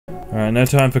Alright, no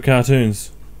time for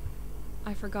cartoons.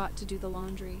 I forgot to do the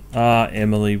laundry. Ah,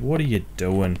 Emily, what are you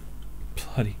doing?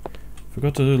 Bloody,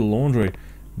 forgot to do the laundry.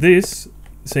 This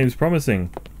seems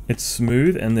promising. It's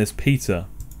smooth and there's pizza.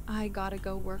 I gotta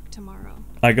go work tomorrow.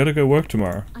 I gotta go work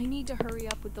tomorrow. I need to hurry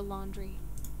up with the laundry.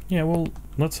 Yeah, well,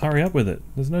 let's hurry up with it.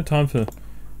 There's no time for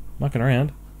mucking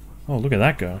around. Oh, look at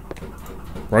that go.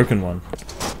 Broken one.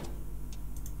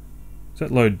 Is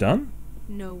that load done?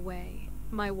 No way.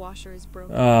 My washer is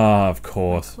broken. Ah, of My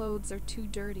course. clothes are too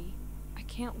dirty. I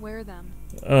can't wear them.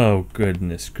 Oh,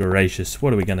 goodness gracious.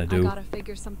 What are we gonna I do? gotta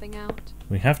figure something out.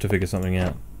 We have to figure something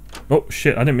out. Oh,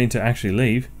 shit, I didn't mean to actually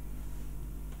leave.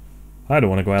 I don't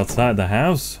want to go outside the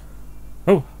house.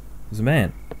 Oh, there's a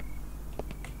man.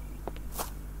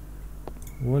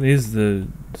 What is the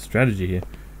strategy here?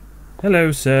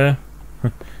 Hello, sir.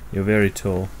 You're very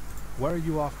tall. Where are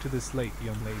you off to this late,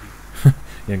 young lady?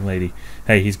 Young lady.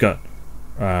 Hey, he's got,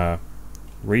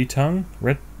 retongue?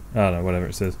 I don't know, whatever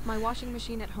it says. My washing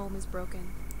machine at home is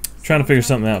broken. Trying to I'm figure trying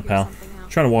something out, pal. something out.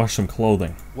 Trying to wash some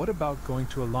clothing. What about going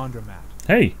to a laundromat?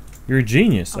 Hey, you're a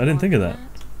genius. A I didn't think of that. laundromat?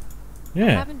 I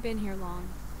Yeah. haven't been here long,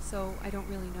 so I don't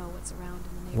really know what's around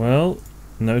in the neighborhood. Well,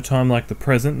 no time like the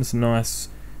present. It's a nice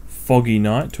foggy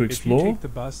night to If you explore. take the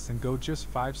bus and go just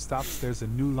 5 stops, there's a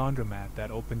new laundromat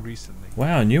that opened recently.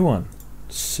 Wow, a new one.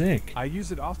 Sick. I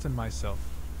use it often myself.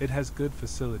 It has good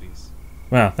facilities.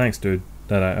 Wow, thanks, dude.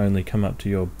 That I only come up to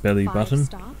your belly 5 button.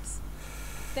 stops?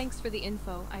 Thanks for the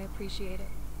info. I appreciate it.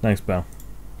 Thanks, pal.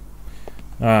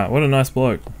 Alright, what a nice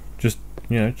bloke. Just,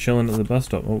 you know, chilling at the bus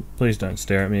stop. Oh, please don't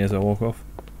stare at me as I walk off.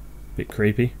 Bit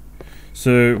creepy.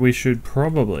 So, we should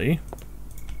probably...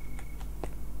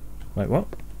 Wait, what?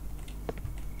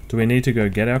 Do we need to go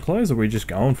get our clothes, or are we just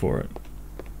going for it?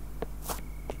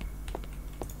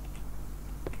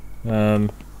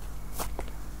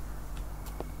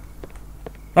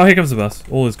 Oh, here comes the bus.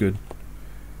 All is good.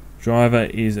 Driver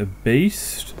is a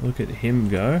beast. Look at him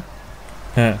go.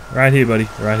 Right here, buddy.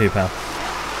 Right here, pal.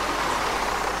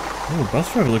 Oh,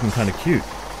 bus driver looking kind of cute.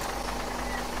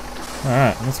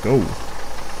 Alright, let's go.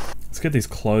 Let's get these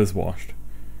clothes washed.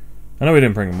 I know we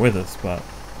didn't bring them with us, but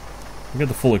we get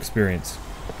the full experience.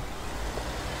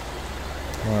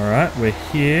 Alright, we're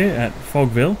here at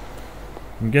Fogville.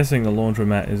 I'm guessing the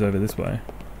laundromat is over this way.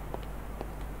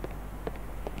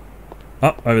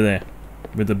 Oh, over there.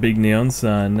 With the big neon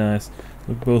sign, nice.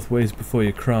 Look both ways before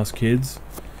you cross, kids.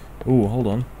 Ooh, hold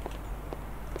on.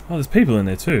 Oh, there's people in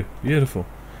there too. Beautiful.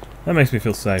 That makes me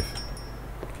feel safe.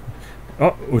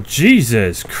 Oh,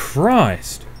 Jesus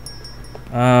Christ!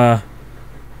 Okay.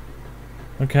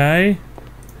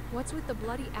 What's with the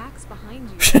bloody axe behind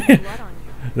you and blood on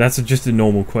you? That's just a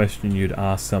normal question you'd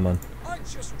ask someone. I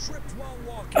just tripped while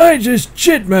walking. I just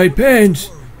shit my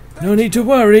pants! No need to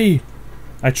worry!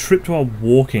 I tripped while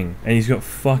walking, and he's got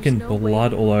fucking There's no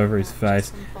blood way all over you his can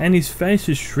face, just and his face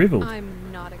is shriveled.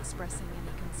 I'm not expressing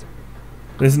any concern.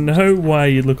 There's I'm no just way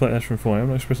asking. you'd look like that from falling. I'm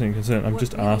not expressing any concern. I'm What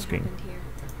just really asking. happened here?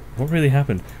 What really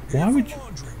happened? Why Here's would the you...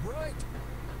 laundry, right?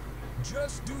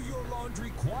 Just do your laundry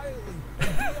quietly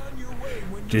and be on your way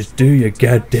when Just you're do your supposed to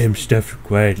goddamn actually- stuff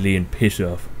quietly and piss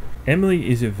off. Emily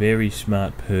is a very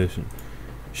smart person.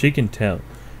 She can tell.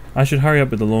 I should hurry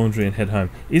up with the laundry and head home.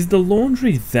 Is the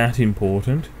laundry that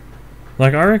important?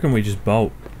 Like, I reckon we just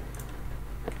bolt.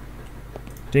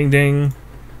 Ding ding.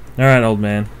 Alright, old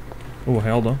man. Oh,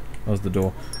 hold on. That was the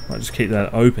door. Might just keep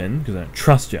that open, because I don't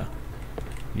trust you.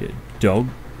 You dog.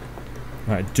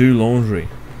 Alright, do laundry.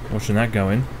 Watching that go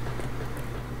in.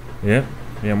 Yep.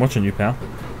 Yeah, I'm watching you, pal.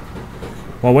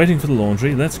 While waiting for the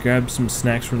laundry, let's grab some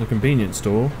snacks from the convenience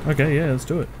store. Okay, yeah, let's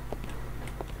do it.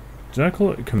 Did I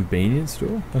call it a convenience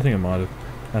store? I think I might have.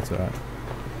 That's alright.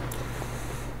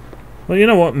 Well, you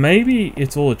know what? Maybe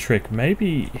it's all a trick.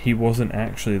 Maybe he wasn't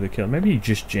actually the killer. Maybe he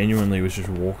just genuinely was just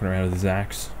walking around with his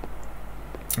axe.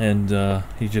 And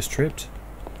he just tripped.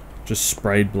 Just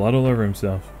sprayed blood all over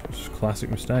himself. It's a classic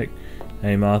mistake.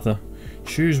 Hey, Martha.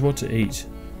 Choose what to eat.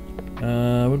 What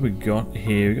have we got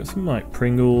here? We got some like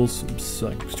Pringles, some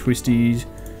like Twisties.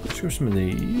 Let's grab some of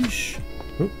these.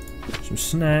 Oh, some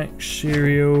snacks,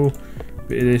 cereal,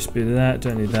 bit of this, bit of that.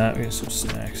 Don't need that. We got some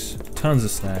snacks. Tons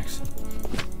of snacks.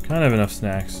 Can't have enough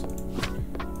snacks.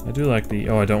 I do like the...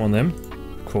 Oh, I don't want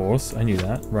them. Of course, I knew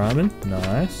that. Ramen,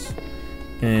 nice.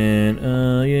 And,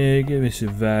 yeah, give us a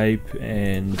vape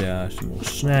and some more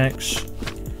snacks.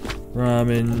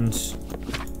 Ramens.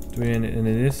 Do we need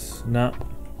any of this? Nah.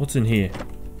 What's in here?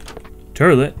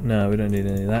 Toilet? No, we don't need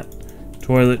any of that.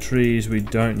 Toiletries we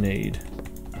don't need.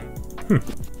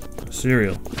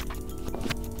 Cereal.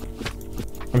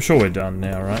 I'm sure we're done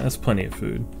now, right? That's plenty of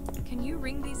food. Can you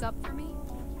ring these up for me?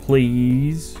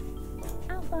 Please.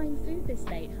 Alpha buying food this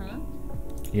late, huh?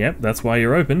 Yep, that's why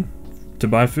you're open. To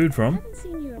buy food I from. haven't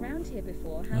seen you around here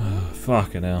before, have you?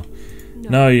 Fucking hell.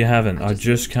 No, you haven't. I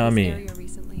just moved to come this here. area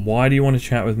recently. Why do you want to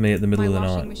chat with me at the middle of the My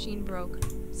washing night? machine broke,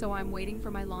 so I'm waiting for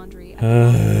my laundry.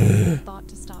 And I thought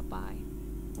to stop by.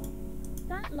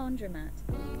 That laundromat.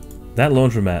 That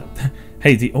laundromat.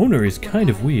 Hey, the owner is kind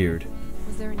of weird.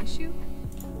 Was there an issue?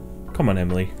 Come on,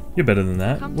 Emily. You're better than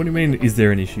that. Come What do you to think mean, of is it,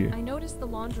 there an issue? I noticed the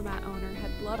laundromat owner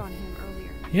had blood on him earlier.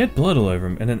 He had blood all over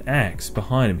him and an axe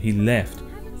behind him. He left.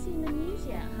 Haven't seen the news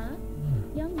yet, huh?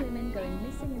 Young women going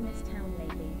missing in this town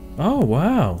lately. Oh,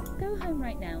 wow. Go home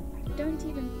right now. Don't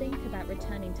even think about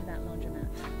returning to that laundromat.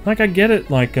 Like, I get it,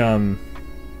 like, I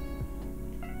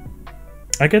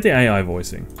get the AI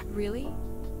voicing. Really?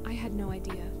 I had no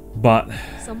idea. But,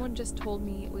 Someone just told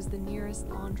me it was the nearest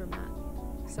laundromat.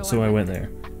 so I went there.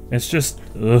 It's just,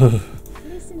 ugh.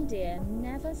 Listen, dear,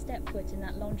 never step foot in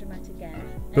that laundromat again.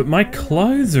 But And my hurry up.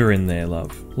 clothes are in there,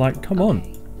 love. Like, come on.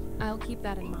 Okay, I'll keep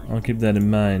that in mind. I'll keep that in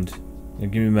mind. Now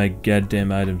give me my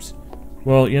goddamn items.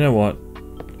 Well, you know what?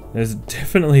 There's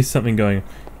definitely something going.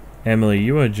 Emily,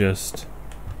 you are just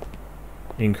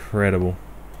incredible.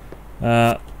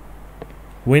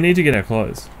 We need to get our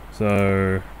clothes.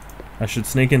 So I should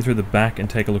sneak in through the back and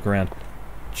take a look around.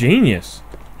 Genius.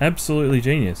 Absolutely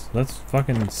genius. Let's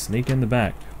fucking sneak in the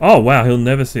back. Oh wow, he'll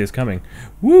never see us coming.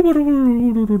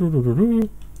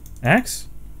 Axe?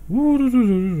 He'll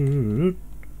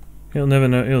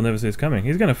never see us coming.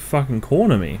 He's gonna fucking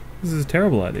corner me. This is a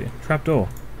terrible idea. Trapdoor.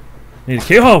 Need a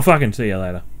key. Oh, fucking see you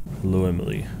later. Hello,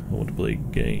 Emily. I want to play a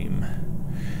game.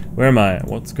 Where am I?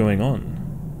 What's going on?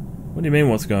 What do you mean,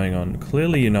 what's going on?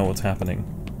 Clearly you know what's happening.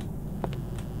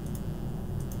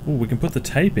 Oh, we can put the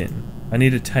tape in. I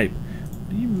need a tape. What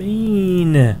do you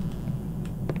mean?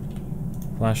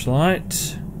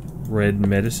 Flashlight. Red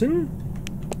medicine.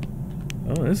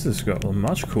 Oh, this has got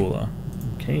much cooler.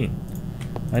 I'm keen.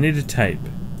 I need a tape.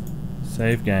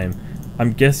 Save game.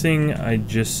 I'm guessing I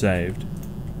just saved.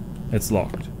 It's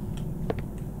locked.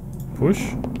 Push.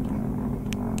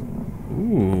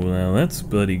 Ooh, now that's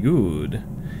bloody good.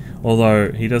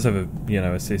 Although he does have a, you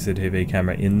know, a CCTV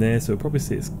camera in there, so he'll probably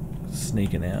see us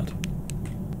sneaking out.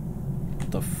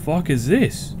 What the fuck is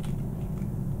this?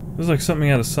 This is like something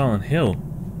out of Silent Hill.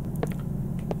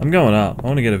 I'm going up. I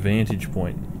want to get a vantage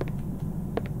point.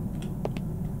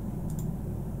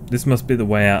 This must be the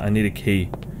way out. I need a key.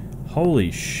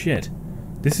 Holy shit.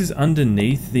 This is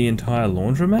underneath the entire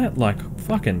laundromat? Like,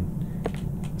 fucking...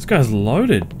 This guy's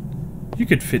loaded. You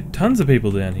could fit tons of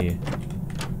people down here.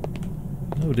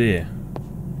 Oh dear.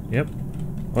 Yep.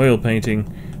 Oil painting.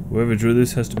 Whoever drew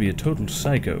this has to be a total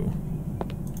psycho.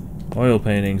 Oil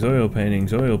paintings, oil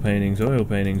paintings, oil paintings, oil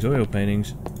paintings, oil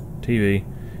paintings. TV.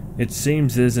 It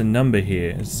seems there's a number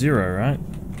here. It's 0, right?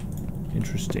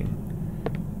 Interesting.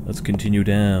 Let's continue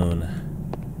down.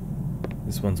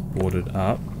 This one's boarded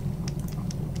up.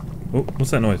 Oh,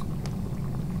 what's that noise?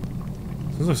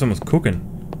 Sounds like someone's cooking.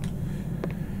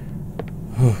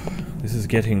 This is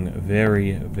getting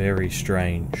very, very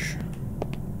strange.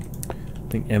 I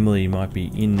think Emily might be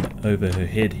in over her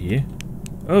head here.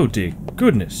 Oh dear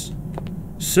goodness.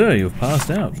 Sir, you've passed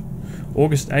out.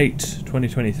 August 8,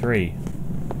 2023.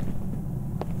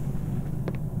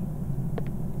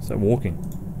 Is that walking?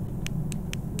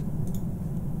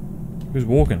 Who's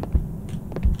walking?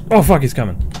 Oh fuck, he's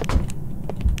coming.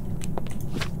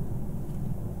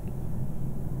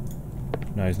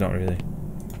 No, he's not really.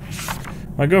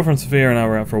 My girlfriend Sophia and I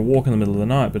were out for a walk in the middle of the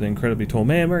night, but an incredibly tall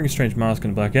man wearing a strange mask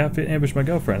and a black outfit ambushed my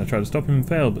girlfriend. I tried to stop him and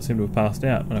failed, but seemed to have passed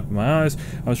out. When I opened my eyes,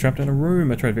 I was trapped in a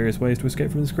room. I tried various ways to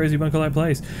escape from this crazy bunker-like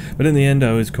place, but in the end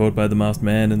I was caught by the masked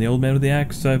man and the old man with the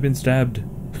axe, so I've been stabbed.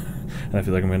 And I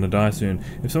feel like I'm going to die soon.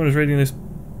 If someone is reading this,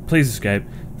 please escape.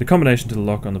 The combination to the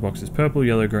lock on the box is purple,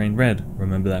 yellow, green, red.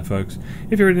 Remember that, folks.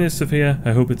 If you're reading this, Sophia,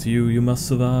 I hope it's you. You must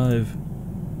survive.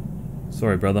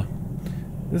 Sorry, brother.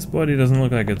 This body doesn't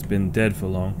look like it's been dead for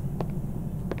long.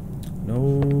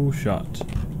 No shot.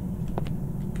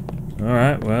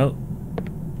 Alright, well.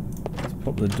 Let's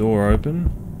pop the door open.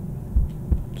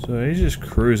 So he's just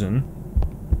cruising.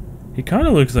 He kind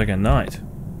of looks like a knight.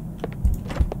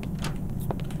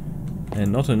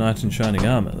 And not a knight in shining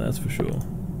armor, that's for sure.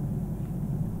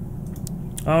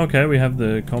 Oh, okay, we have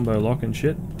the combo lock and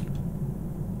shit.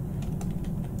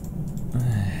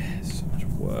 So much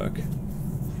work.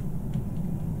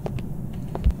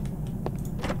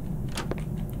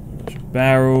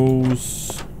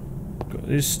 Barrels. Got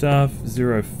this stuff.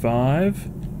 05.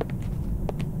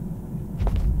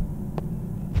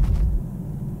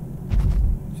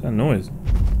 What's that noise?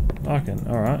 Fucking,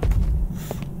 alright.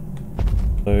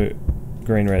 So,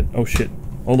 green, red. Oh shit.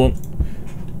 Hold on.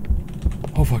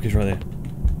 Oh fuck, he's right there.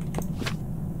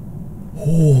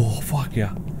 Oh fuck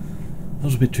yeah. That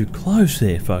was a bit too close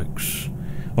there, folks.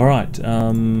 Alright,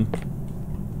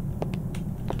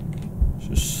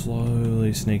 just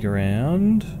slowly sneak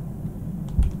around.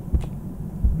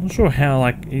 I'm not sure how,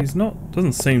 like,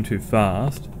 doesn't seem too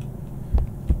fast.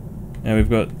 Now we've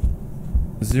got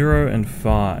 0 and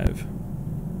 5.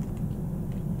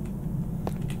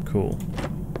 Cool.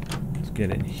 Let's get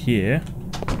in here.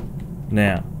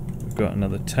 Now, we've got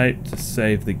another tape to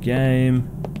save the game.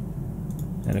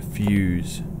 And a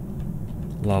fuse.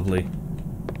 Lovely.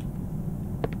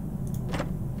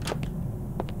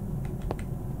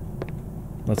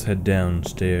 Let's head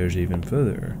downstairs even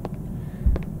further.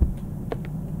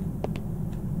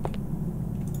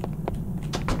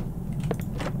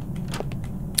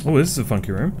 Oh, this is a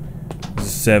funky room. This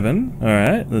is 7.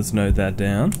 Alright, let's note that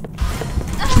down.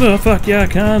 Oh, fuck yeah, I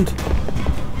can't.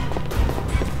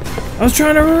 I was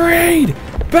trying to read!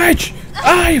 Bitch!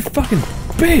 Ah, you fucking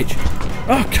bitch!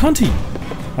 Oh, cunty!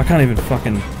 I can't even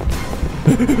fucking...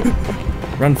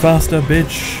 Run faster,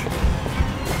 bitch!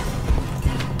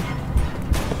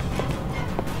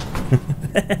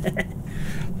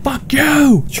 Fuck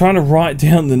you! Trying to write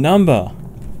down the number.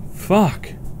 Fuck.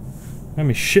 Made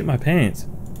me shit my pants.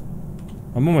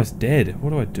 I'm almost dead.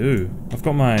 What do I do? I've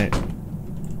got my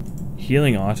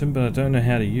healing item, but I don't know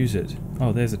how to use it.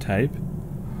 Oh, there's a tape.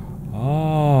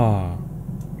 Oh.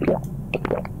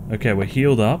 Okay, we're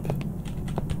healed up.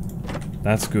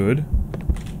 That's good.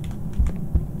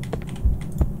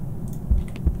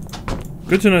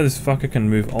 Good to know this fucker can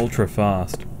move ultra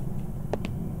fast.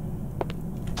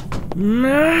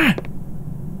 Nah!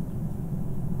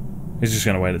 He's just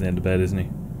gonna wait at the end of bed, isn't he?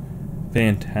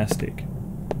 Fantastic.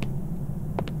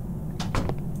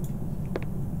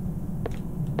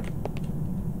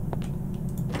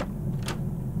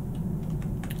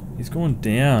 He's going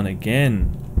down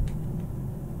again.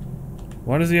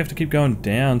 Why does he have to keep going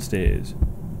downstairs?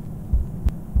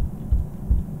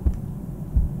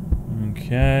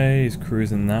 Okay, he's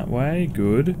cruising that way.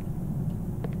 Good.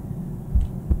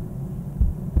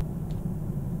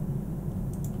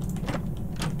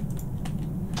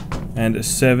 And a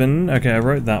 7. Okay, I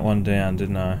wrote that one down,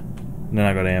 didn't I? And then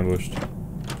I got ambushed.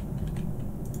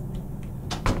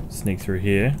 Sneak through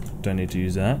here. Don't need to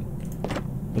use that.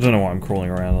 I don't know why I'm crawling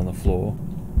around on the floor.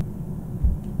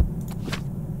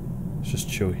 Let's just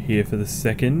chill here for the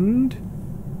second.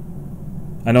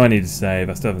 I know I need to save.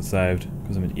 I still haven't saved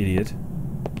because I'm an idiot.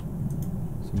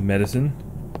 Some medicine.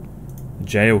 A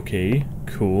jail key.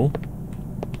 Cool.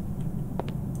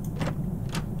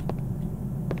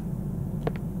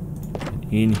 And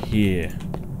in here.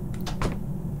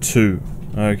 2.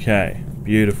 Okay.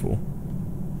 Beautiful.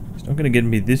 It's not going to get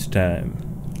me this time.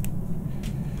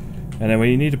 And then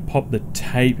we need to pop the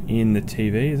tape in the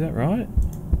TV, is that right?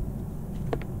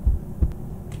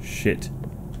 Shit.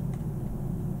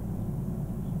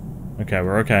 Okay,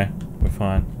 we're okay. We're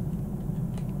fine.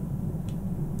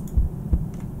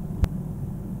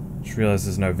 Just realised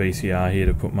there's no VCR here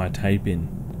to put my tape in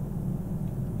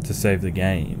to save the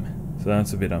game. So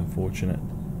that's a bit unfortunate.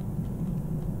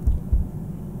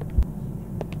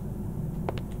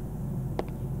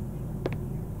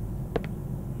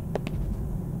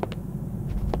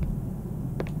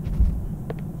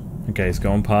 Okay, it's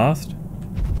gone past.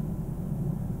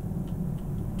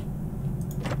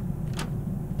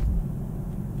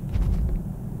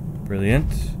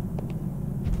 Brilliant.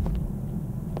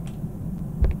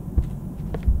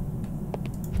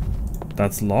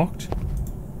 That's locked.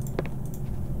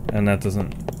 And that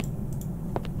doesn't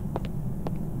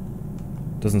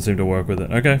seem to work with it.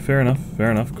 Okay, fair enough.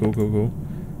 Fair enough. Cool, cool, cool.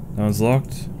 That one's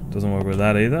locked. Doesn't work with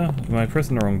that either. Am I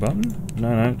pressing the wrong button?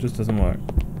 No, it just doesn't work.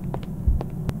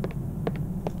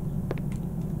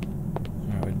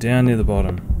 Down near the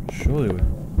bottom. Surely we...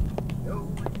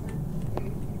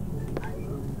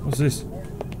 What's this?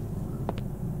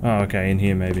 Oh, okay, in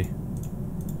here maybe.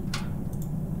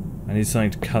 I need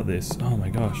something to cut this. Oh my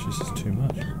gosh, this is too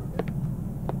much.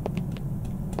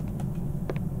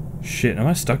 Shit, am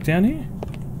I stuck down here?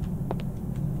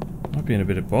 Might be in a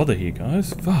bit of bother here,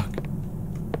 guys. Fuck.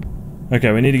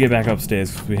 Okay, we need to get back upstairs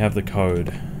because we have the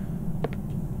code.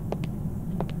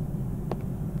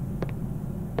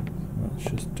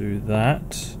 Just do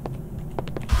that.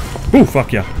 Oh,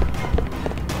 fuck yeah.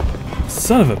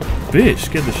 Son of a bitch.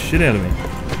 Scared the shit out of me.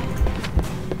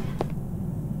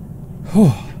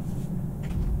 Whew.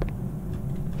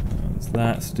 There's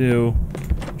that still.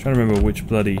 I'm trying to remember which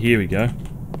bloody... Here we go.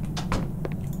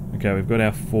 Okay, we've got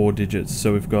our 4 digits.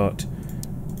 So we've got...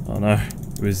 Oh no.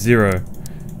 It was 0.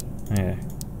 Yeah.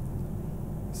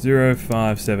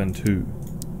 0572.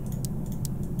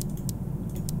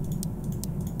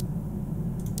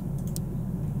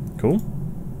 Cool.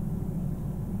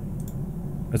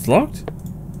 It's locked?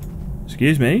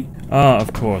 Excuse me? Ah,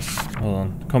 of course. Hold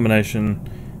on. Combination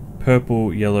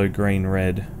purple, yellow, green,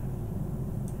 red.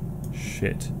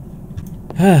 Shit.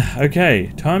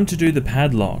 Okay, time to do the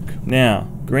padlock. Now,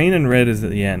 green and red is at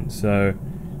the end, so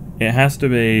it has to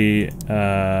be...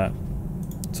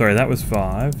 sorry, that was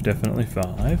 5. Definitely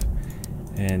 5.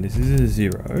 And this is a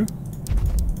 0.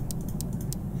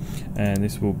 And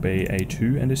this will be a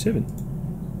 2 and a 7.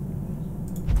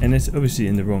 And it's obviously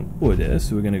in the wrong order,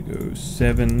 so we're going to go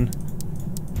 7,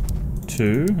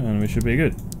 2, and we should be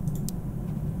good.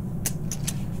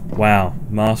 Wow,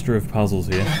 master of puzzles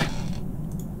here.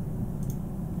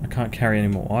 I can't carry any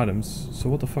more items, so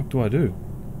what the fuck do I do?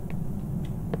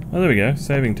 Oh, there we go,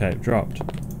 saving tape dropped.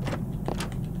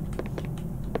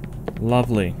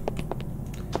 Lovely.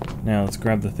 Now let's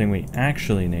grab the thing we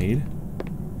actually need.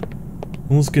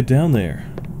 Well, let's get down there.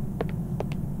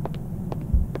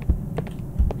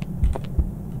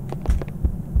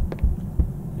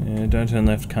 Yeah, don't turn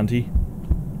left, cunty.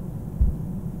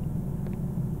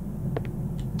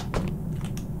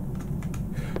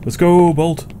 Let's go,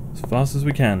 Bolt! As fast as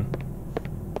we can.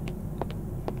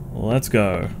 Let's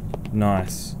go.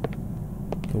 Nice.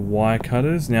 The wire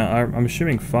cutters. Now, I'm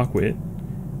assuming Fuckwit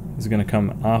is going to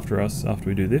come after us after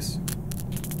we do this.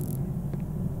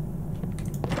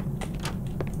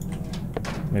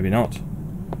 Maybe not.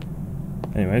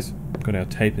 Anyways, got our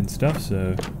tape and stuff,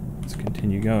 so let's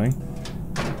continue going.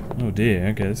 Oh dear,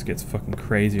 okay, this gets fucking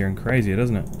crazier and crazier,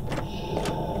 doesn't it?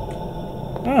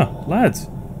 Ah, lads!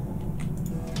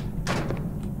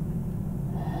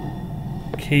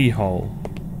 Keyhole.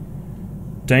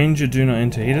 Danger, do not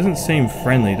enter. He doesn't seem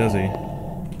friendly, does he?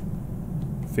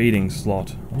 Feeding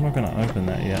slot. I'm not going to open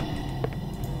that yet.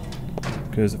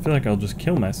 Because I feel like I'll just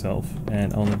kill myself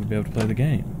and I'll never be able to play the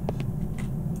game.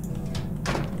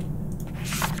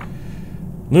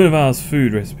 Lunavar's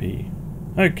food recipe.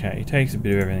 Okay, he takes a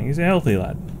bit of everything. He's a healthy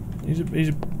lad.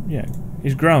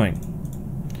 He's growing.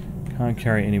 Can't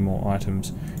carry any more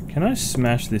items. Can I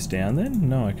smash this down then?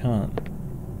 No, I can't.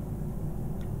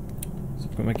 So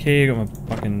I've got my key, I've got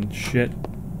my fucking shit.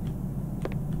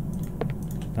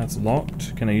 That's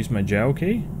locked. Can I use my jail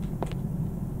key?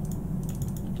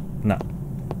 No.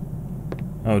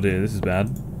 Oh dear, this is bad.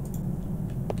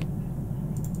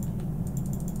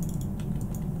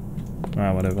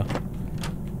 Ah, whatever.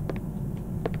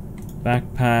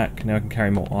 Backpack. Now I can carry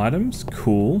more items.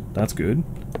 Cool. That's good.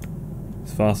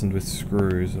 It's fastened with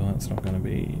screws. Well, that's not going to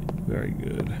be very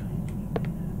good.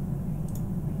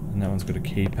 And that one's got a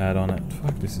keypad on it.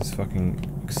 Fuck, this is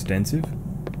fucking extensive.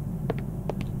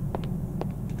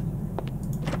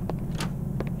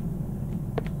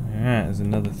 Alright, there's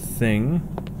another thing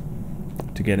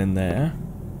to get in there.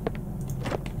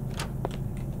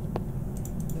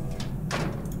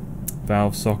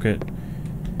 Valve socket.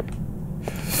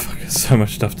 Fuck, there's so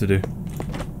much stuff to do.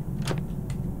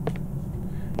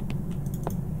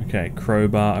 Okay,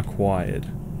 crowbar acquired.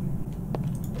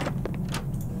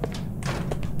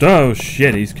 Oh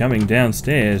shit, he's coming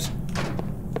downstairs.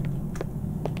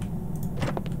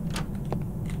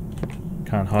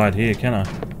 Can't hide here, can I?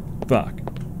 Fuck.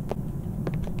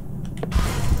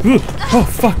 Ugh. Oh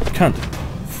fuck, cunt.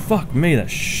 Fuck me, that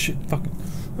shit fucking...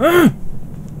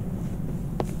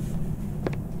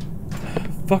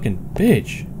 Fucking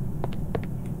bitch.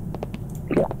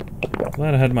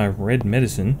 Glad I had my red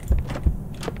medicine.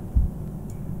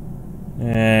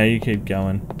 Yeah, you keep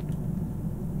going.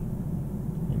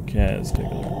 Okay, let's take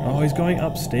a look. Oh, he's going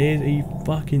upstairs. Are you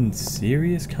fucking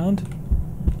serious, cunt?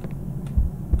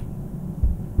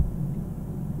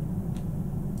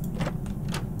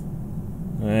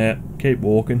 Yeah, keep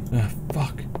walking. Ah,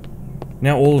 fuck.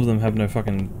 Now all of them have no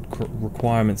fucking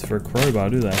requirements for a crowbar,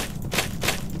 do they?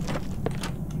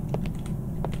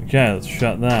 Okay, let's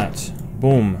shut that.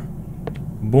 Boom.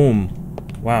 Boom.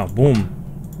 Wow,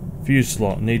 boom. Fuse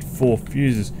slot. Need 4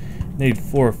 fuses. Need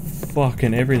 4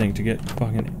 fucking everything to get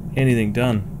fucking anything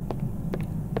done.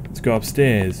 Let's go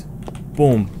upstairs.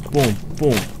 Boom. Boom.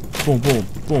 Boom. Boom. Boom.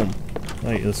 Boom.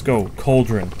 Hey, let's go.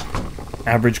 Cauldron.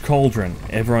 Average cauldron.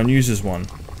 Everyone uses one.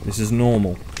 This is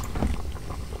normal.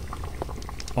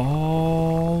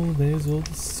 Oh, there's all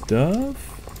the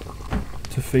stuff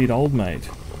to feed old mate.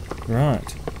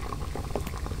 Right.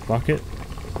 Bucket.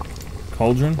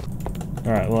 Cauldron.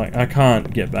 Alright, like, I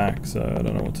can't get back, so I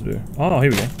don't know what to do. Oh,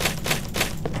 here we go.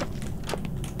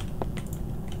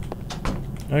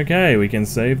 Okay, we can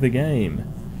save the game.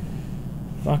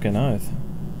 Fucking oath.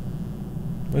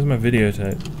 Where's my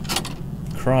videotape?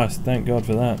 Christ, thank God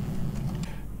for that.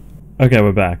 Okay,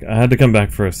 we're back. I had to come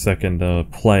back for a second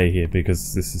play here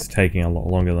because this is taking a lot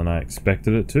longer than I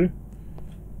expected it to.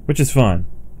 Which is fine.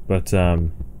 But,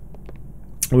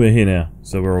 we're here now,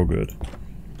 so we're all good.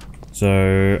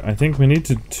 So, I think we need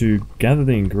to gather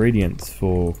the ingredients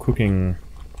for cooking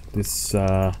this,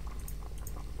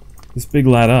 this big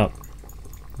lad up.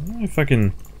 I don't know if I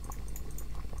can...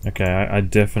 Okay, I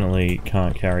definitely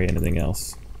can't carry anything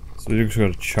else. So we've just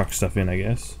got to chuck stuff in, I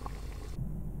guess.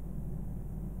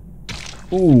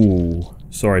 Ooh,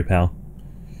 sorry pal.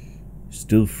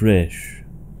 Still fresh.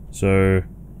 So,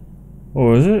 what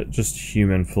was it? Just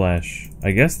human flesh. I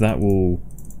guess that'll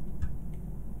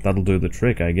do the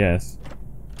trick, I guess.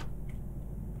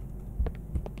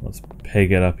 Let's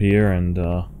peg it up here and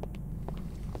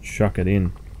chuck it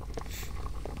in.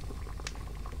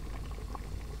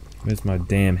 Where's my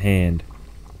damn hand?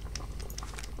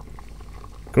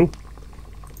 Cool.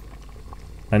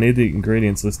 I need the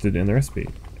ingredients listed in the recipe.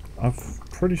 I'm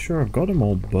pretty sure I've got them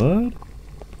all, bud.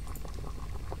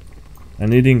 I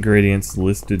need the ingredients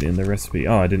listed in the recipe.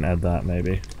 Oh, I didn't add that,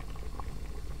 maybe.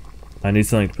 I need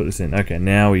something to put this in. Okay,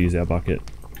 now we use our bucket.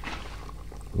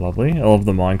 Lovely. I love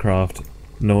the Minecraft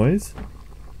noise.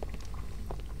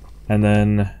 And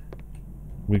then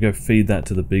we go feed that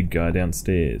to the big guy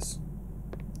downstairs.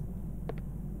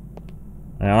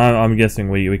 Now, I'm guessing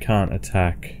we can't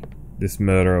attack this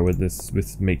murderer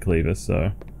with meat cleaver,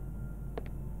 so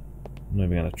I'm not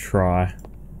even gonna try.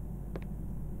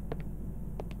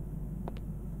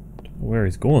 Don't know where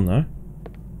he's gone though.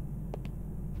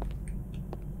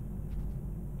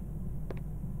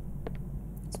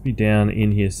 Let's be down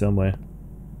in here somewhere.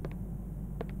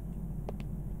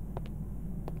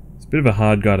 It's a bit of a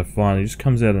hard guy to find. He just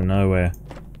comes out of nowhere.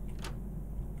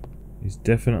 He's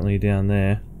definitely down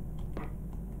there.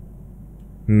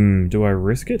 Do I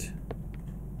risk it?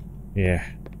 Yeah.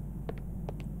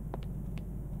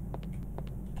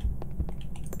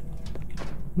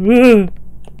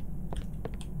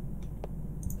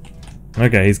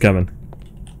 Okay, he's coming.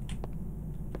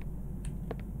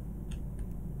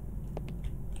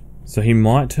 So he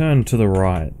might turn to the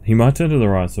right. He might turn to the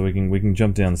right so we can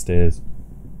jump down the stairs.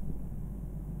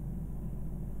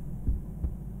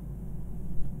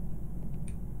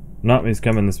 Nope, he's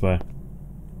coming this way.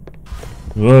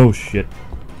 Oh shit.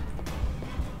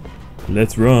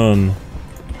 Let's run.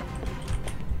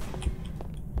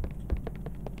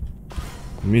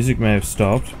 The music may have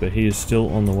stopped, but he is still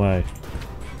on the way.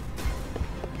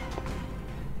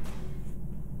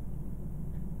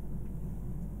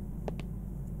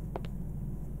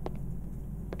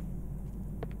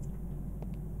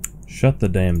 Shut the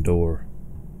damn door.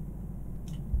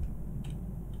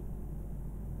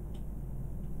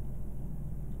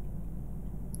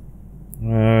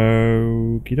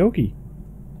 Okie dokie.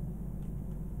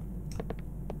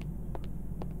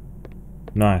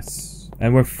 Nice.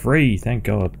 And we're free, thank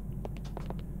God.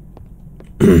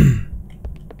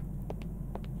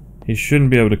 He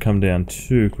shouldn't be able to come down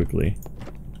too quickly.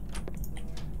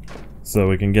 So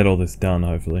we can get all this done,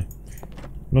 hopefully.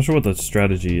 I'm not sure what the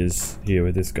strategy is here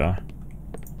with this guy.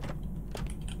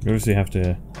 We obviously have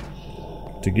to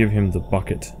give him the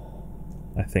bucket,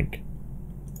 I think.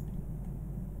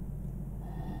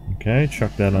 Okay,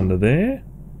 chuck that under there.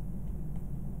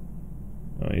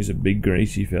 Oh, he's a big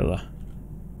greasy fella.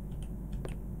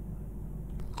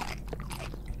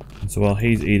 And so while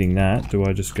he's eating that, do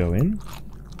I just go in?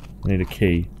 I need a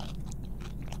key.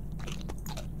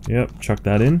 Yep, chuck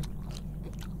that in.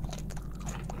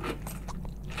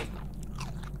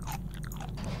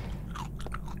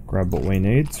 Grab what we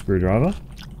need, screwdriver.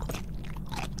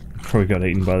 Probably got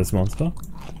eaten by this monster.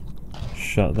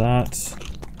 Shut that.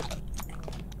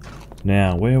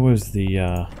 Now, where was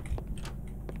the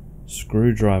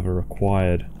screwdriver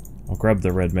required? I'll grab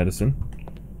the red medicine,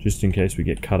 just in case we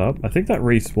get cut up. I think that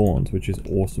respawns, which is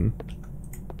awesome.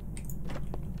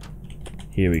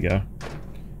 Here we go.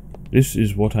 This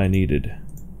is what I needed.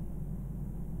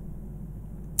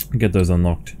 Get those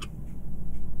unlocked.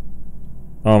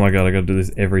 Oh my god, I gotta do this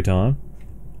every time.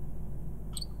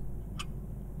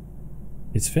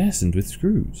 It's fastened with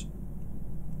screws.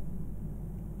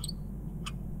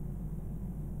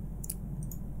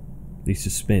 The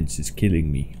suspense is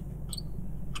killing me.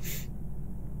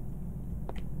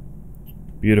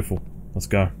 Beautiful. Let's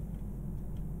go.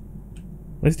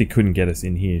 At least he couldn't get us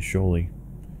in here, surely.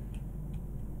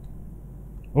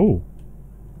 Oh.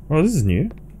 Oh, this is new.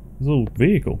 This little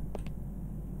vehicle.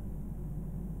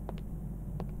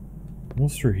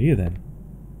 What's through here then?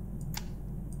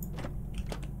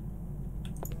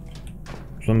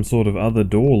 Some sort of other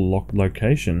door locked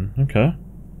location. Okay.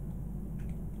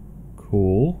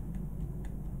 Cool.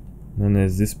 And then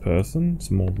there's this person,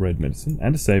 some more red medicine,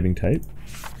 and a saving tape.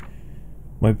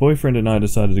 My boyfriend and I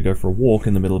decided to go for a walk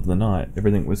in the middle of the night.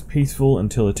 Everything was peaceful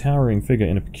until a towering figure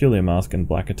in a peculiar mask and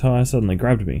black attire suddenly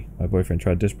grabbed me. My boyfriend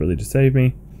tried desperately to save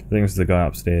me. I think this is the guy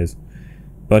upstairs.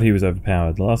 But he was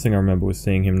overpowered. The last thing I remember was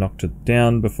seeing him knocked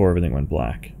down before everything went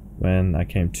black. When I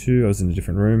came to, I was in a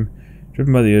different room,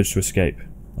 driven by the urge to escape.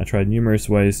 I tried numerous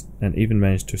ways and even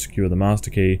managed to secure the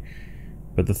master key,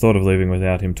 but the thought of leaving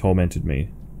without him tormented me.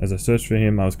 As I searched for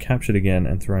him, I was captured again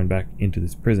and thrown back into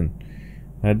this prison.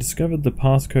 I had discovered the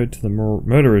passcode to the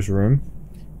murderer's room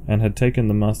and had taken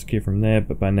the master key from there,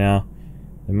 but by now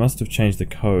they must have changed the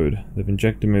code. They've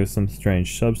injected me with some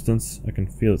strange substance. I can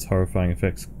feel its horrifying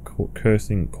effects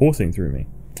coursing through me.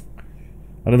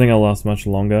 I don't think I'll last much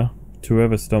longer. To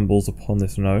whoever stumbles upon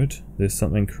this note, there's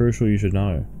something crucial you should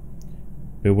know.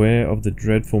 Beware of the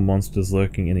dreadful monsters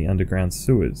lurking in the underground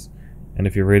sewers. And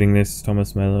if you're reading this,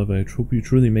 Thomas, my love, I hope you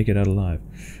truly make it out alive.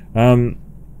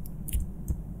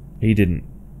 He didn't.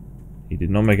 He did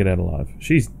not make it out alive.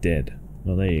 She's dead.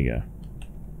 Well, there you go.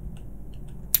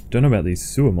 Don't know about these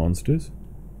sewer monsters.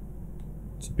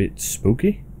 It's a bit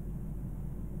spooky.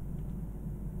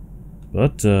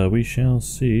 But, we shall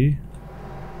see.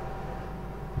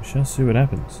 We shall see what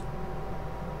happens.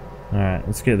 Alright,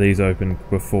 let's get these open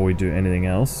before we do anything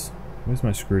else. Where's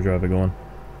my screwdriver gone?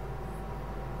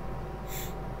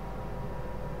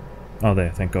 Oh,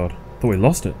 there, thank God. Thought we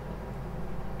lost it.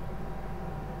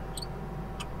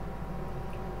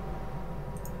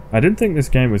 I didn't think this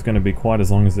game was going to be quite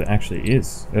as long as it actually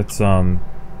is. It's,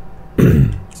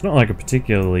 it's not like a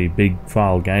particularly big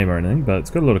file game or anything, but it's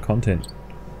got a lot of content.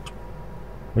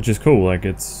 Which is cool, like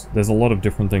there's a lot of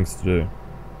different things to do.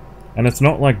 And it's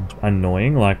not like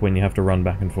annoying, like when you have to run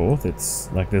back and forth. It's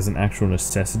like there's an actual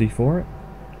necessity for it.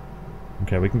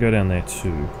 Okay, we can go down there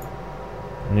too.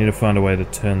 I need to find a way to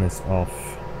turn this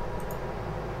off.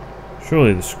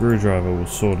 Surely the screwdriver will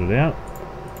sort it out.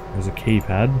 There's a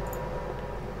keypad.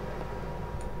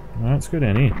 Alright, let's go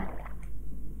down here.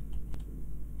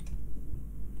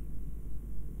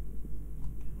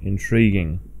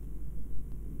 Intriguing.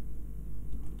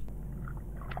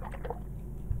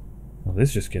 Well,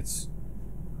 this just gets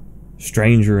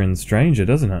stranger and stranger,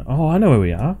 doesn't it? Oh, I know where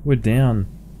we are. We're down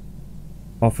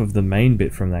off of the main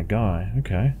bit from that guy.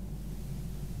 Okay.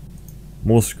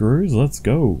 More screws? Let's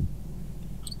go.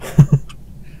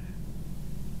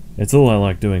 It's all I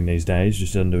like doing these days,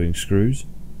 just undoing screws.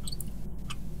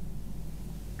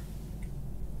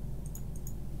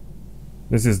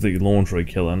 This is the laundry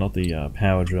killer, not the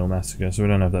power drill massacre, so we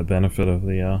don't have that benefit of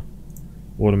the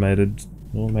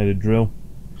automated drill.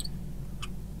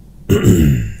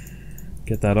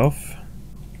 Get that off.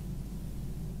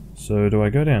 So do I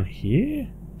go down here?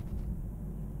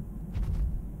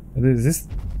 Is this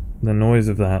the noise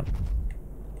of that?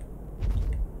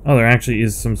 Oh, there actually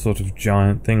is some sort of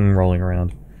giant thing rolling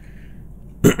around.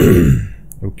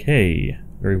 Okay,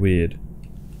 very weird.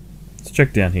 Let's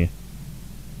check down here.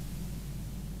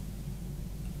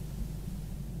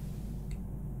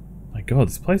 My God,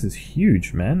 this place is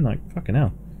huge, man. Like, fucking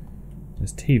hell.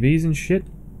 There's TVs and shit.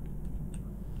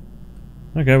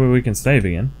 Okay, well, we can save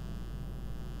again.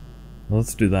 Well,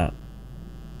 let's do that.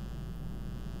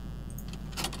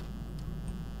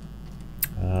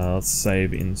 Let's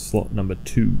save in slot number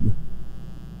 2.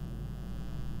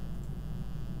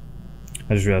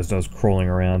 I just realized I was crawling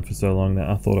around for so long that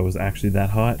I thought I was actually that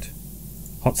height.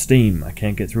 Hot steam, I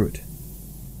can't get through it.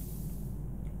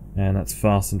 And that's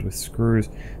fastened with screws.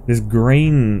 This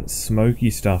green smoky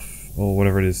stuff, or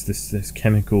whatever it is, this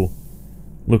chemical,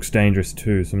 looks dangerous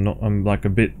too, so I'm like a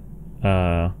bit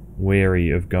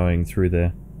wary of going through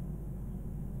there.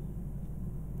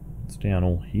 It's down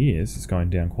all here. This is going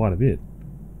down quite a bit.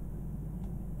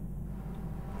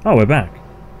 Oh, we're back.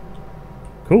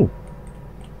 Cool.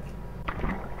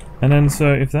 And then,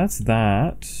 so if that's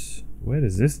that, where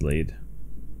does this lead?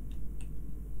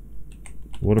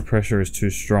 Water pressure is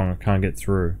too strong. I can't get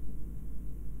through.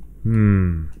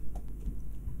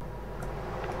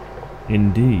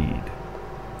 Indeed.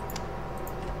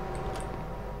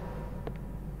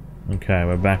 Okay,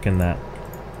 we're back in that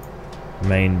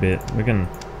main bit. We can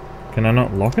I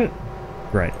not lock it?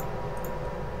 Great.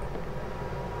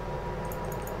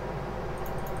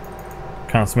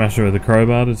 Can't smash it with a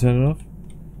crowbar to turn it off?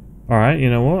 Alright, you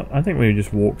know what? I think we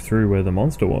just walk through where the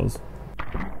monster was.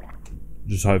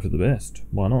 Just hope for the best.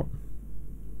 Why not?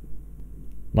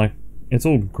 Like, it's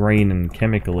all green and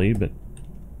chemically, but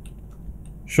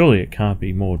surely it can't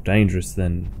be more dangerous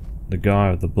than the guy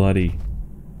with the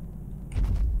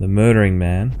murdering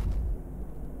man.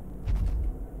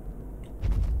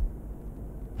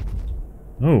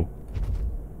 Oh.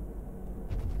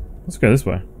 Let's go this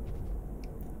way.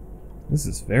 This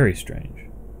is very strange.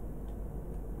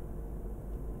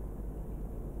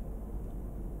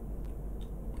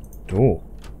 door.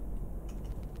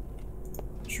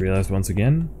 Just realized once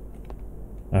again,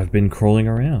 I've been crawling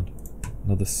around.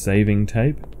 Another saving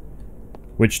tape.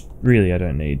 Which, really, I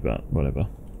don't need, but whatever.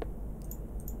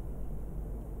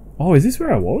 Oh, is this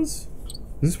where I was?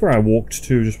 Is this where I walked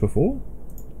to just before?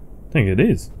 I think it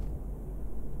is.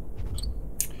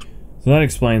 So that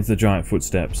explains the giant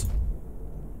footsteps.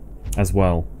 As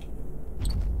well.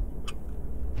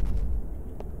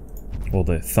 Or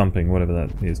the thumping, whatever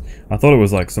that is. I thought it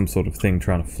was like some sort of thing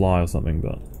trying to fly or something,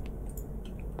 but...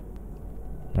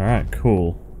 Alright,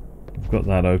 cool. We've got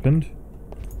that opened.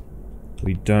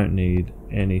 We don't need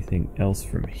anything else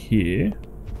from here.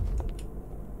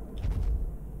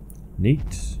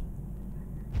 Neat.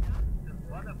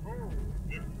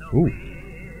 Ooh.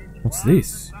 What's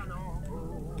this?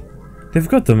 They've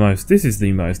got the most... This is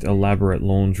the most elaborate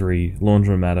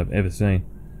laundromat I've ever seen.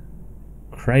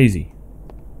 Crazy.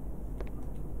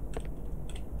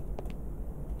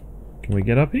 Can we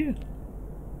get up here?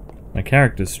 My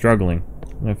character's struggling. I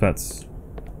don't know if that's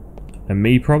a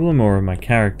me problem or my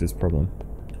character's problem.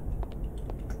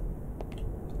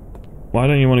 Why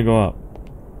don't you want to go up?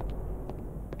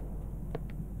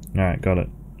 Alright, got it.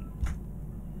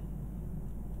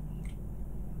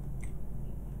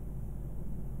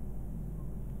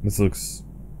 This looks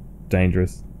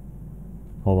dangerous.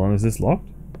 Hold on, is this locked?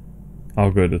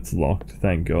 Oh good, it's locked,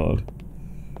 thank God.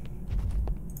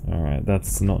 Alright,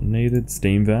 that's not needed.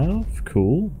 Steam valve,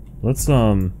 cool. Let's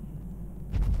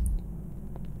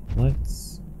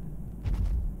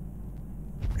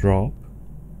drop.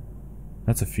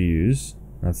 That's a fuse.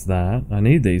 That's that. I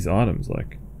need these items,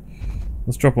 like.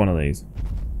 Let's drop one of these.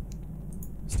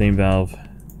 Steam valve.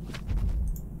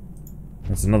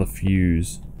 That's another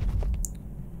fuse.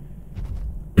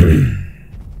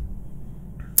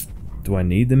 Do I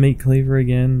need the meat cleaver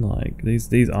again? Like,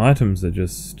 these items are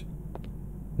just...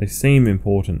 They seem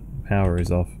important. Power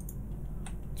is off.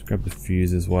 Let's grab the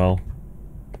fuse as well.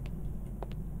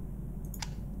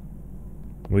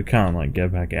 We can't, like,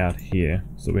 get back out here,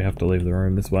 so we have to leave the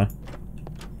room this way.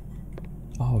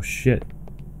 Oh, shit.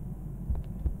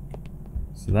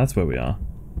 So that's where we are.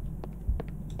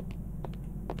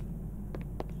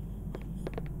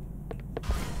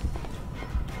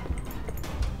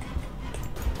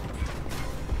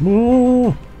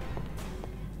 Whoa!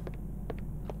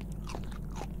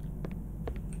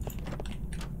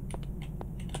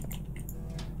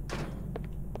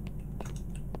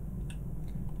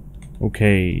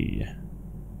 Okay.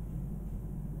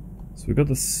 So we got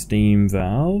the steam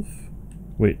valve,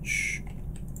 which...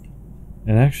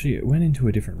 And actually it went into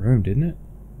a different room, didn't it?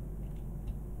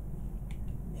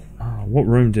 Oh, what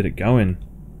room did it go in?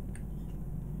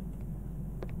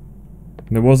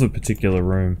 There was a particular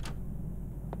room.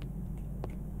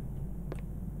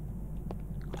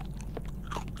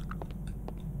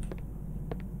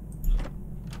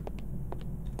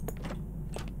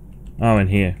 Oh, in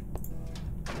here.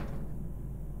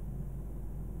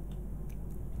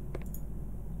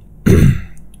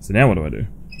 So now what do I do?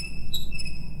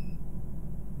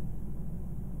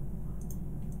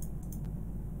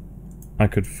 I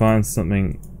could find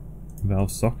something...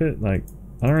 Valve socket? Like,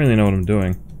 I don't really know what I'm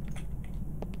doing.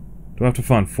 Do I have to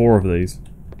find 4 of these?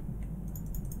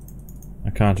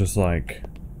 I can't just like...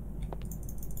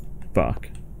 Fuck.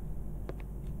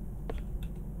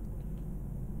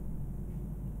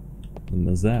 The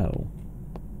Mazel.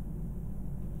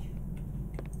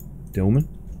 Dillman?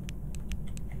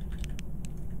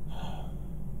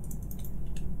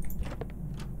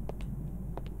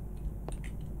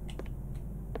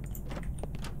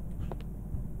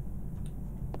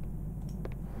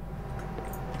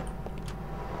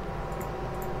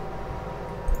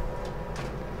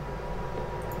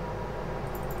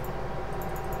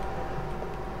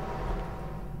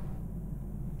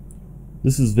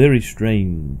 This is very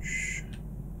strange.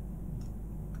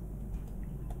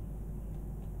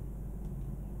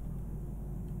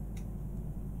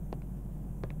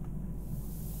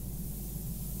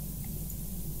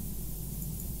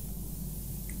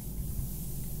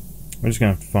 We're just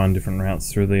gonna have to find different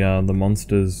routes through the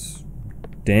monster's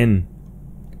den.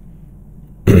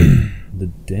 The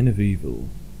Den of Evil.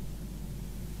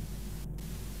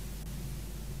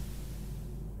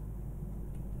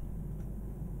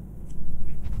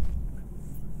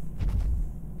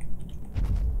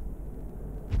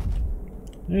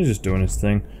 He's just doing his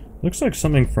thing. Looks like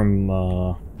something from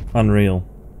Unreal.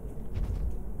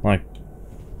 Like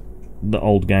the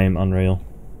old game Unreal.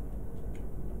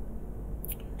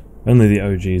 Only the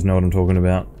OGs know what I'm talking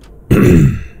about.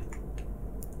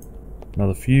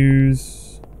 Another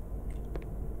fuse.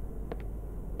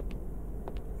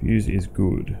 Fuse is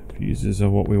good. Fuses are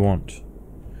what we want.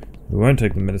 We won't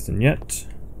take the medicine yet.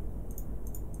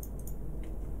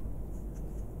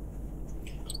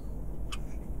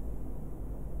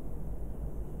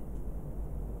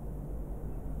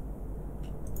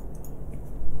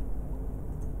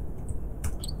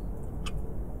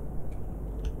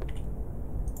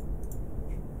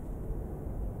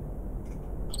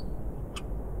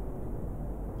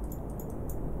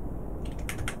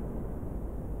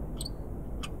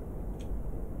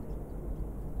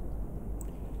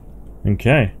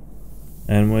 Okay,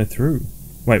 and we're through.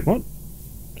 Wait, what?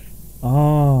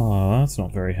 Oh, that's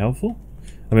not very helpful.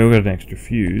 I mean, we've got an extra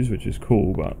fuse, which is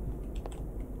cool, but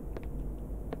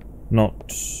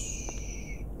not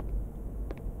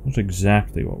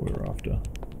exactly what we were after.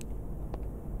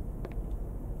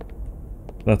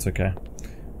 That's okay.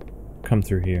 Come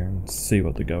through here and see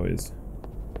what the go is.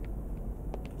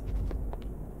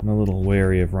 I'm a little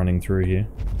wary of running through here.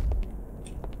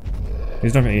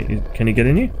 He's not gonna... Can he get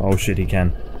in here? Oh shit, he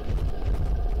can.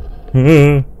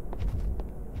 A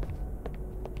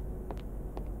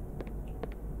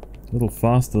little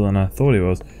faster than I thought he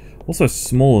was. Also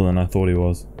smaller than I thought he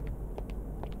was.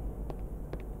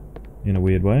 In a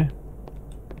weird way.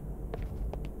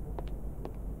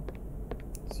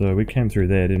 So we came through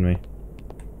there, didn't we?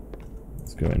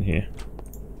 Let's go in here.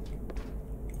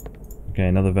 Okay,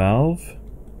 another valve.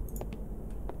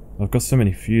 I've got so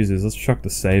many fuses, let's chuck the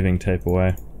saving tape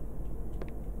away.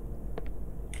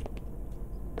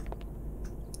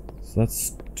 So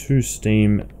that's 2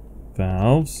 steam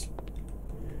valves.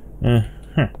 Add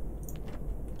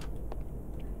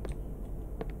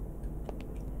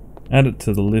it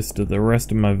to the list of the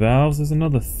rest of my valves. There's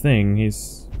another thing.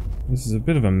 This is a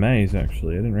bit of a maze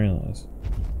actually, I didn't realise.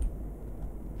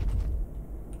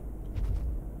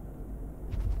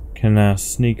 Can I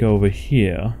sneak over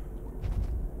here?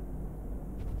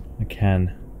 I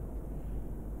can.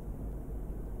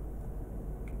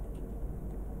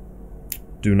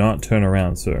 Do not turn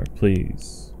around, sir,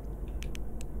 please.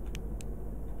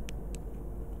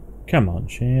 Come on,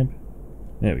 champ.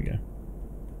 There we go.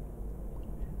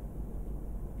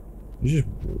 He's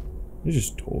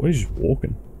just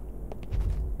walking.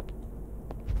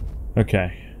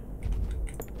 Okay.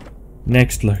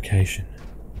 Next location.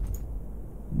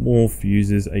 More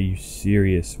fuses. Are you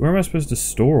serious? Where am I supposed to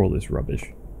store all this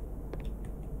rubbish?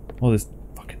 All this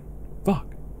fucking fuck.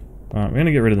 Alright, we're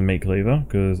gonna get rid of the meat cleaver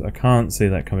because I can't see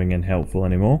that coming in helpful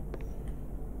anymore.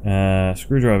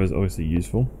 Screwdriver is obviously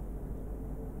useful.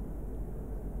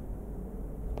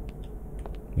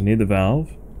 We need the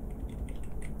valve.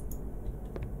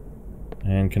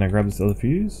 And can I grab this other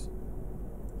fuse?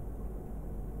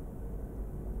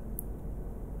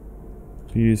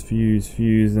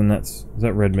 Fuse, and is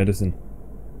that red medicine?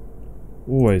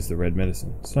 Always the red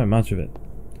medicine. So much of it.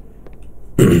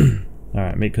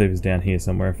 Alright, meat cleaver's down here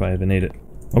somewhere if I ever need it.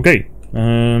 Okay.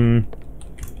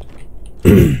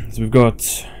 So we've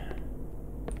got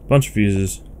a bunch of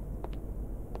fuses,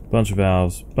 bunch of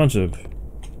valves, bunch of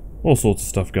all sorts of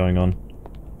stuff going on.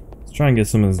 Let's try and get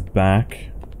some of this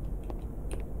back.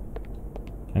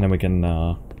 And then we can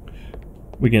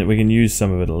use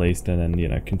some of it at least, and then, you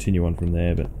know, continue on from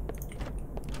there. But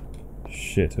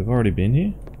shit, I've already been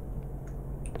here?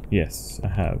 Yes, I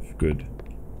have. Good.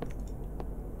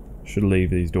 Should leave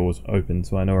these doors open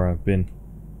so I know where I've been.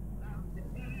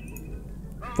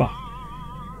 Fuck.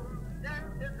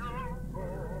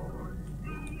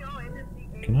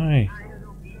 Can I?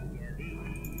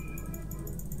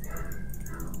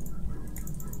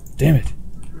 Damn it.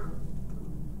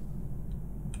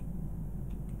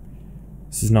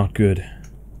 This is not good.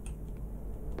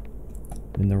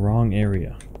 I'm in the wrong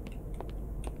area.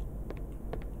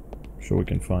 I'm sure we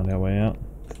can find our way out.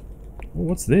 Oh,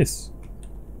 what's this?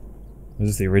 Is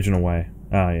this the original way?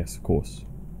 Ah, yes, of course.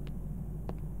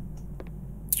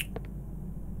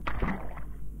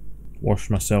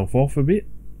 Wash myself off a bit.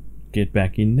 Get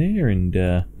back in there and,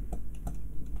 oh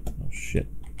shit.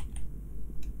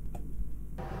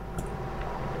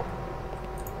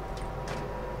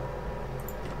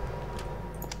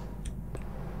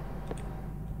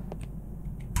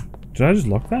 Did I just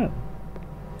lock that?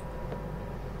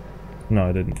 No,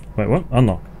 I didn't. Wait, what?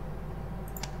 Unlock.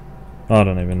 Oh, I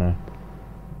don't even know.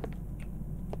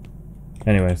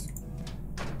 Anyways.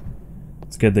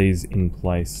 Let's get these in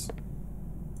place.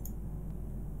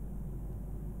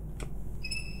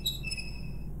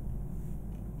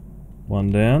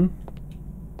 One down.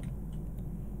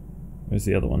 Where's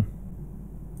the other one?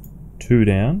 2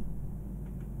 down.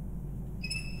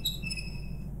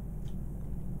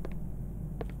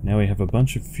 Now we have a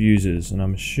bunch of fuses, and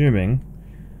I'm assuming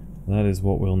that is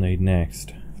what we'll need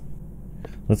next.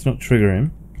 Let's not trigger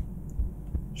him.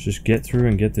 Let's just get through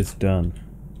and get this done.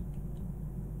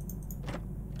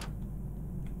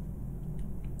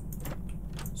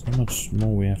 There's not much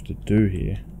more we have to do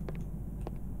here.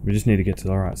 We just need to get to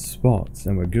the right spots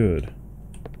and we're good.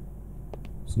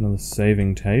 There's another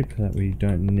saving tape that we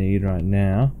don't need right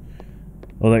now.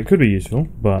 Well, that could be useful,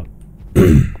 but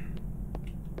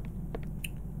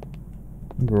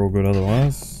we're all good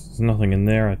otherwise. There's nothing in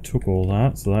there. I took all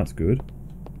that, so that's good.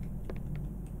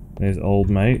 There's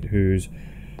old mate who's,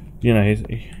 you know,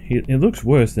 it looks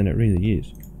worse than it really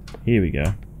is. Here we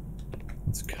go.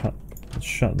 Let's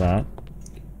shut that.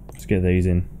 Let's get these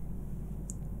in.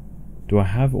 Do I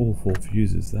have all 4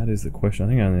 fuses? That is the question. I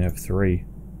think I only have 3.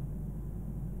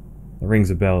 That rings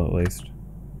a bell at least.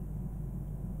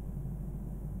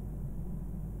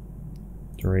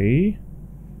 3.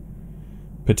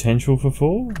 Potential for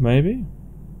 4, maybe?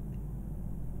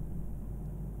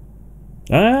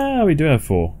 Ah, we do have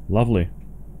 4. Lovely.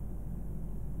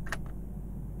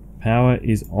 Power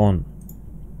is on.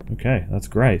 Okay, that's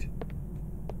great.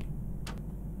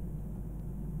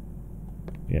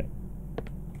 Yeah.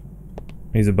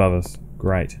 He's above us.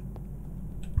 Great.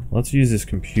 Let's use this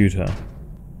computer.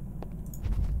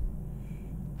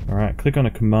 Alright, click on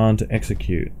a command to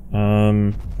execute.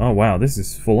 Oh wow, this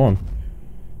is full on.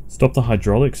 Stop the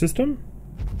hydraulic system?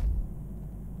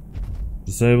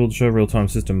 Disabled, show real-time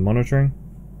system monitoring.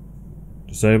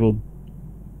 Disabled.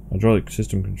 Hydraulic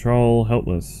system control, help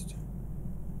list.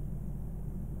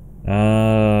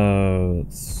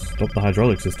 Let's stop the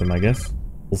hydraulic system, I guess.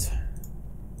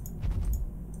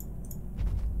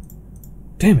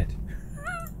 Damn it!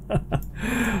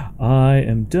 I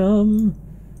am dumb.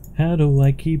 How do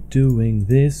I keep doing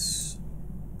this?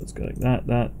 Let's go like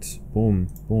that. Boom,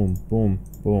 boom, boom,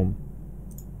 boom.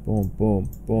 Boom, boom,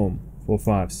 boom. 4,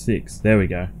 5, 6. There we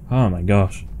go. Oh my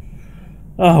gosh.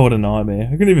 Oh, what a nightmare.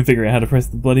 I couldn't even figure out how to press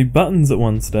the bloody buttons at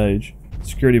one stage.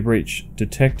 Security breach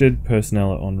detected.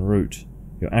 Personnel are en route.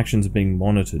 Your actions are being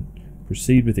monitored.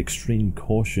 Proceed with extreme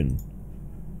caution.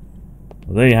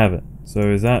 Well, there you have it. So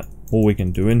is that all we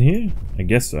can do in here? I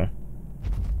guess so.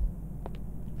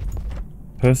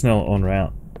 Personnel en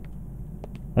route.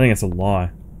 I think it's a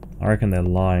lie. I reckon they're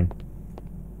lying.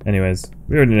 Anyways,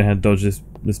 we already know how to dodge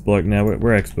this bloke now.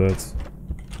 We're experts.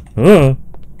 Ah!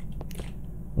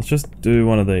 Let's just do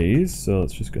one of these. So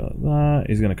let's just go like that.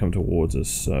 He's going to come towards us.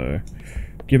 So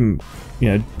give him, you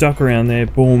know, duck around there.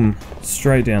 Boom.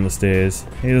 Straight down the stairs.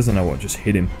 He doesn't know what just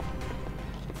hit him.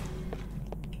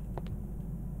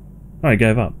 Oh, he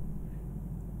gave up.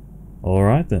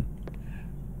 Alright then.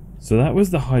 So that was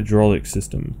the hydraulic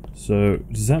system. So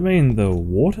does that mean the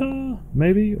water,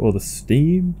 maybe? Or the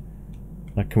steam?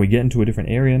 Like, can we get into a different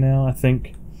area now? I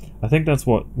think that's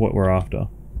what we're after.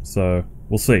 So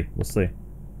we'll see. We'll see.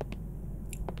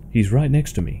 He's right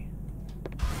next to me.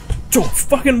 Oh,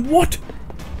 fucking what?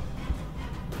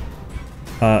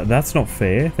 That's not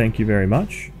fair. Thank you very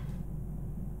much.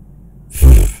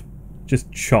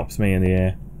 Just chops me in the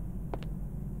air.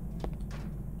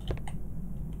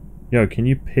 Yo, can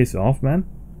you piss off, man?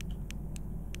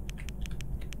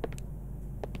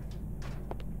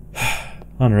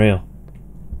 Unreal.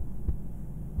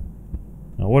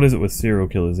 Now, what is it with serial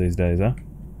killers these days, huh?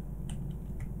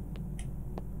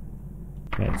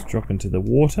 Okay, let's drop into the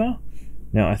water.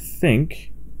 Now, I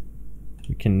think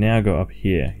we can now go up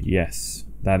here. Yes,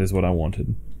 that is what I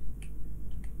wanted.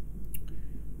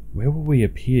 Where will we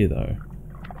appear, though?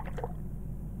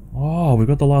 Oh, we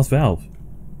got the last valve.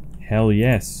 Hell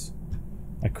yes.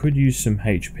 I could use some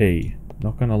HP,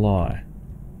 not gonna lie.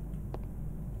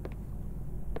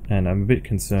 And I'm a bit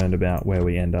concerned about where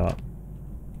we end up.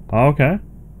 Oh, okay.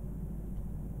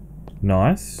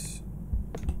 Nice.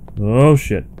 Oh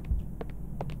shit.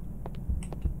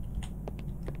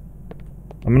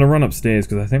 I'm gonna run upstairs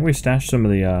because I think we stashed some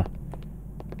of the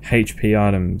HP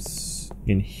items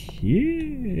in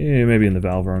here. Maybe in the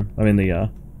valve room. I mean the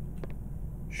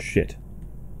shit.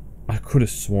 I could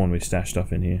have sworn we stashed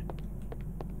stuff in here.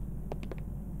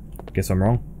 Guess I'm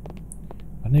wrong.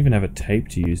 I don't even have a tape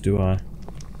to use, do I?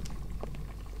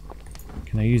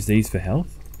 Can I use these for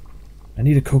health? I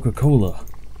need a Coca-Cola.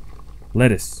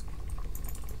 Lettuce.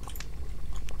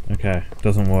 Okay,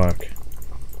 doesn't work.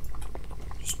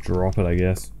 Just drop it, I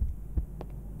guess.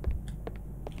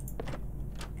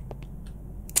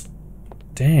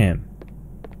 Damn.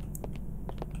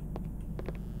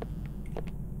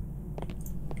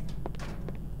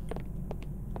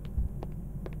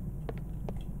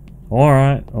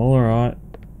 Alright, alright.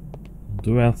 We'll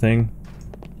do our thing.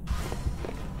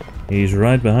 He's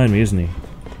right behind me, isn't he?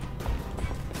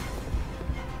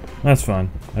 That's fine.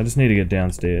 I just need to get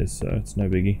downstairs, so it's no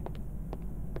biggie.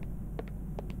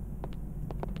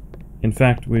 In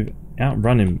fact, we've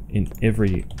outrun him in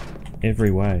every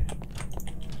way.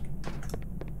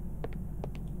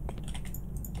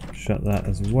 Shut that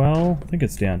as well. I think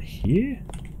it's down here.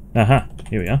 Aha!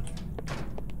 Here we are.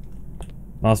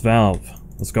 Last valve.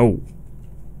 Let's go.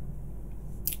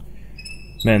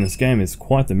 Man, this game is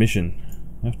quite the mission.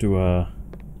 I have to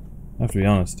be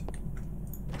honest.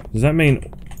 Does that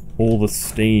mean all the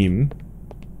steam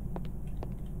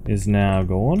is now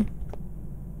gone?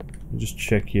 I'll just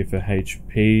check here for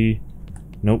HP.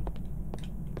 Nope.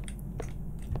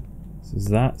 So is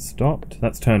that stopped?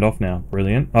 That's turned off now.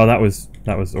 Brilliant. Oh, that was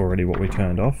already what we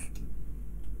turned off.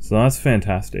 So that's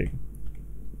fantastic.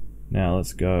 Now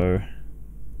let's go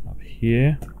up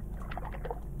here.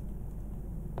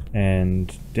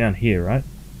 And down here, right?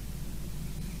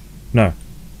 No.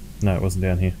 No, it wasn't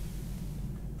down here.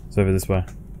 It's over this way.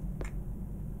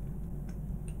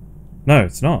 No,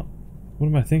 it's not. What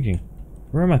am I thinking?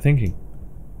 Where am I thinking?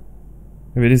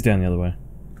 Maybe it is down the other way.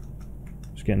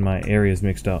 Just getting my areas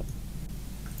mixed up.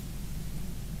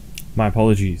 My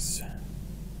apologies.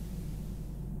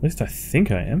 At least I think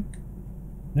I am.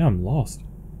 Now I'm lost.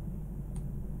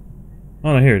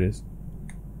 Oh no, here it is.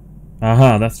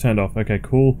 Aha, that's turned off. Okay,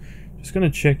 cool. Just gonna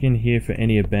check in here for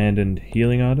any abandoned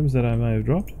healing items that I may have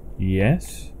dropped.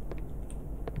 Yes.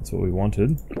 That's what we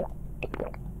wanted.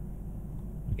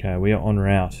 Okay, we are en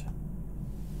route.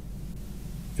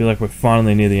 Feel like we're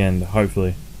finally near the end,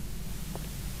 hopefully.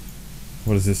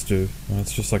 What does this do? Oh,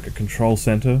 it's just like a control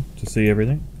center to see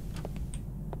everything.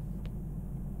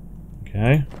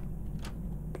 Okay.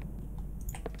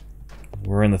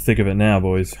 We're in the thick of it now,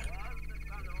 boys.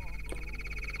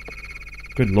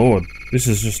 Good lord. This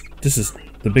is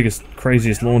the biggest,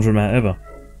 craziest laundromat ever.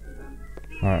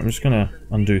 Alright, I'm just gonna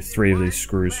undo 3 of these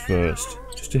screws first,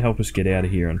 just to help us get out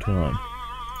of here on time.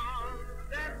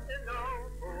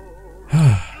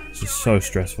 This is so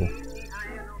stressful.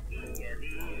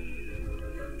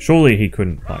 Surely he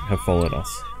couldn't, like, have followed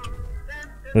us.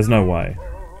 There's no way.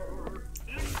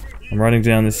 I'm writing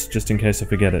down this just in case I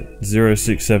forget it.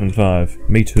 0675.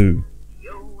 Me too.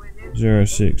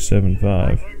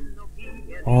 0675.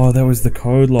 Oh, that was the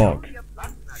code lock.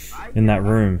 In that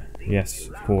room. Yes,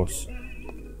 of course.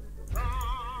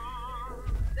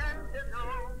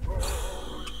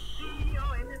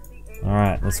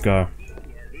 Alright, let's go.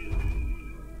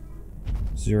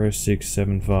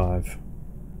 0675.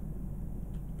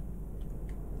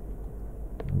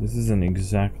 This isn't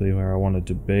exactly where I wanted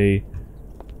to be,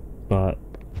 but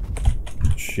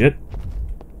shit.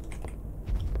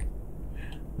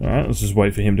 Alright, let's just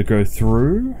wait for him to go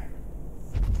through.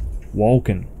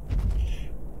 Walking.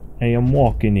 Hey, I'm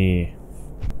walking here.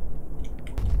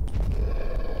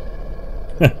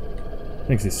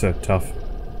 Thinks he's so tough.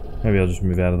 Maybe I'll just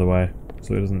move out of the way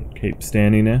so he doesn't keep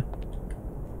standing there.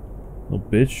 Little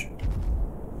bitch.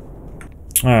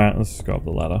 Alright, let's just go up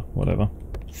the ladder. Whatever.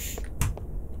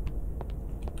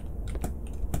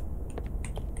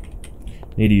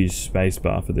 Need to use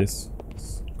spacebar for this.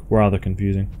 It's rather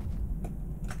confusing.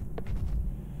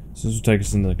 So this will take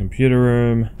us into the computer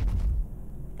room,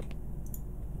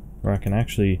 where I can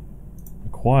actually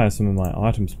acquire some of my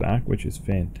items back, which is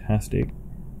fantastic.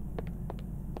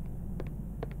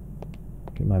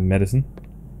 Get my medicine.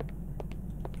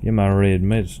 Get my red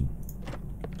medicine.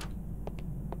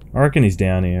 I reckon he's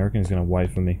down here. I reckon he's gonna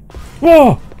wait for me.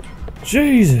 Whoa!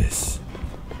 Jesus!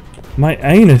 My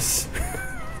anus!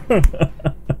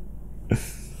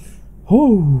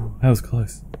 Whew, that was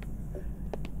close.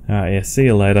 Alright, yeah, see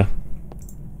you later.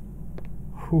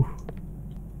 Whew.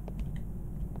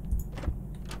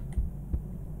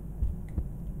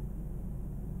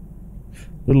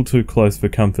 Little too close for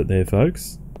comfort there,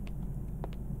 folks.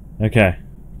 Okay,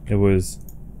 it was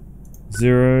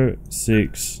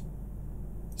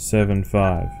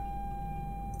 0675.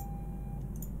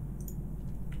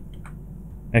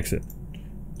 Exit.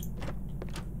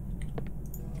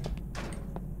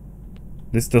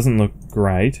 This doesn't look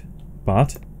great,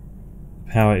 but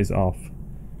power is off.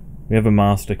 We have a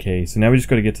master key, so now we just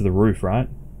got to get to the roof, right?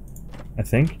 I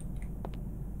think.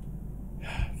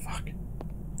 Fuck.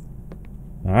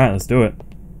 Alright, let's do it.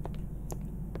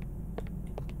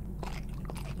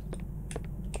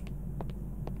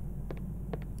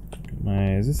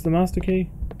 Is this the master key?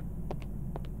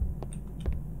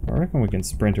 I reckon we can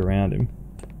sprint around him.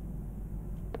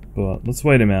 But let's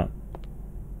wait him out.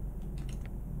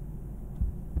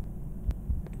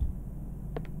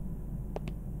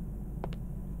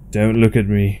 Don't look at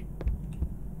me.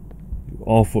 You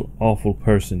awful, awful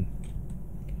person.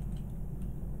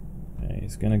 Okay,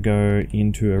 he's gonna go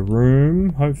into a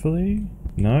room, hopefully.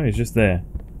 No, he's just there.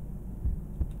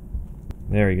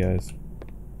 There he goes.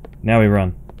 Now we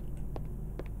run.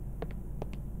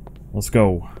 Let's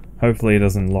go. Hopefully it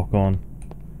doesn't lock on.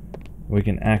 We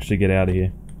can actually get out of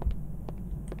here.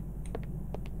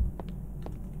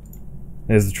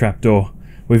 There's the trapdoor.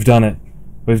 We've done it.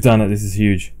 We've done it. This is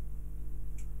huge.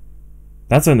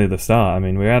 That's only the start. I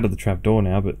mean, we're out of the trapdoor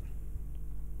now, but...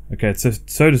 Okay, it's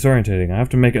so disorientating. I have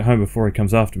to make it home before he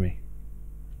comes after me.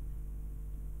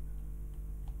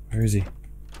 Where is he?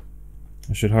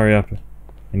 I should hurry up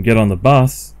and get on the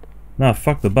bus. Nah,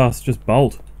 fuck the bus. Just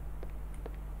bolt.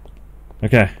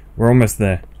 Okay, we're almost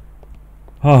there.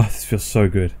 Oh, this feels so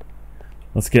good.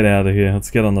 Let's get out of here.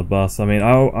 Let's get on the bus. I mean,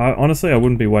 I honestly, I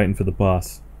wouldn't be waiting for the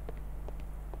bus.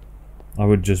 I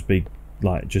would just be,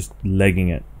 like, just legging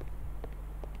it.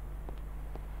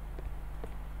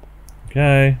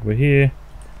 Okay, we're here.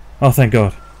 Oh, thank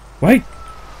God. Wait!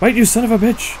 Wait, you son of a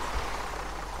bitch!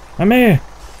 I'm here!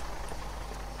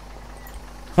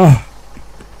 Oh.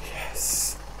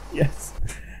 Yes. Yes.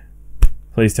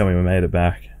 Please tell me we made it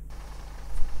back.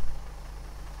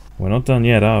 We're not done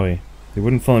yet, are we? They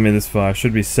wouldn't follow me this far. I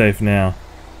should be safe now.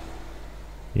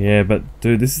 Yeah, but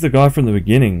dude, this is the guy from the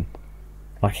beginning.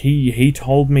 Like, he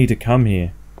told me to come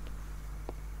here.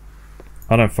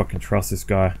 I don't fucking trust this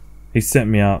guy. He set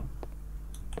me up.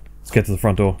 Let's get to the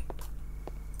front door.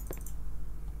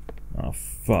 Oh,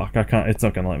 fuck. I can't. It's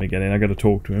not gonna let me get in. I gotta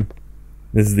talk to him.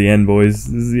 This is the end, boys.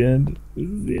 This is the end. This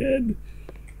is the end.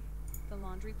 The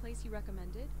laundry place you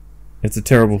recommended? It's a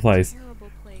terrible place. Terrible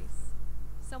place.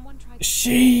 Someone tried to...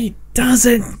 She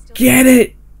doesn't get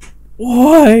it!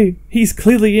 Why? He's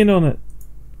clearly in on it.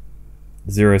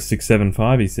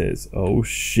 0675, he says. Oh,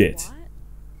 shit.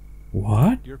 What?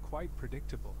 What? You're quite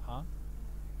predictable, huh?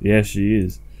 Yeah, she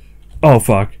is. Oh,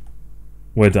 fuck.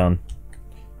 We're done.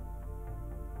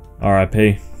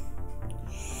 R.I.P.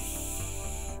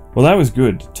 Well, that was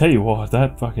good. Tell you what,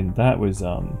 that was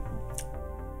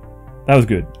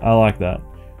good. I like that.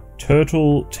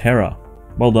 Turtle Terror.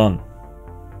 Well done.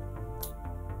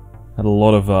 Had a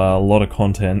lot of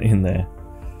content in there.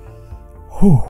 Whew.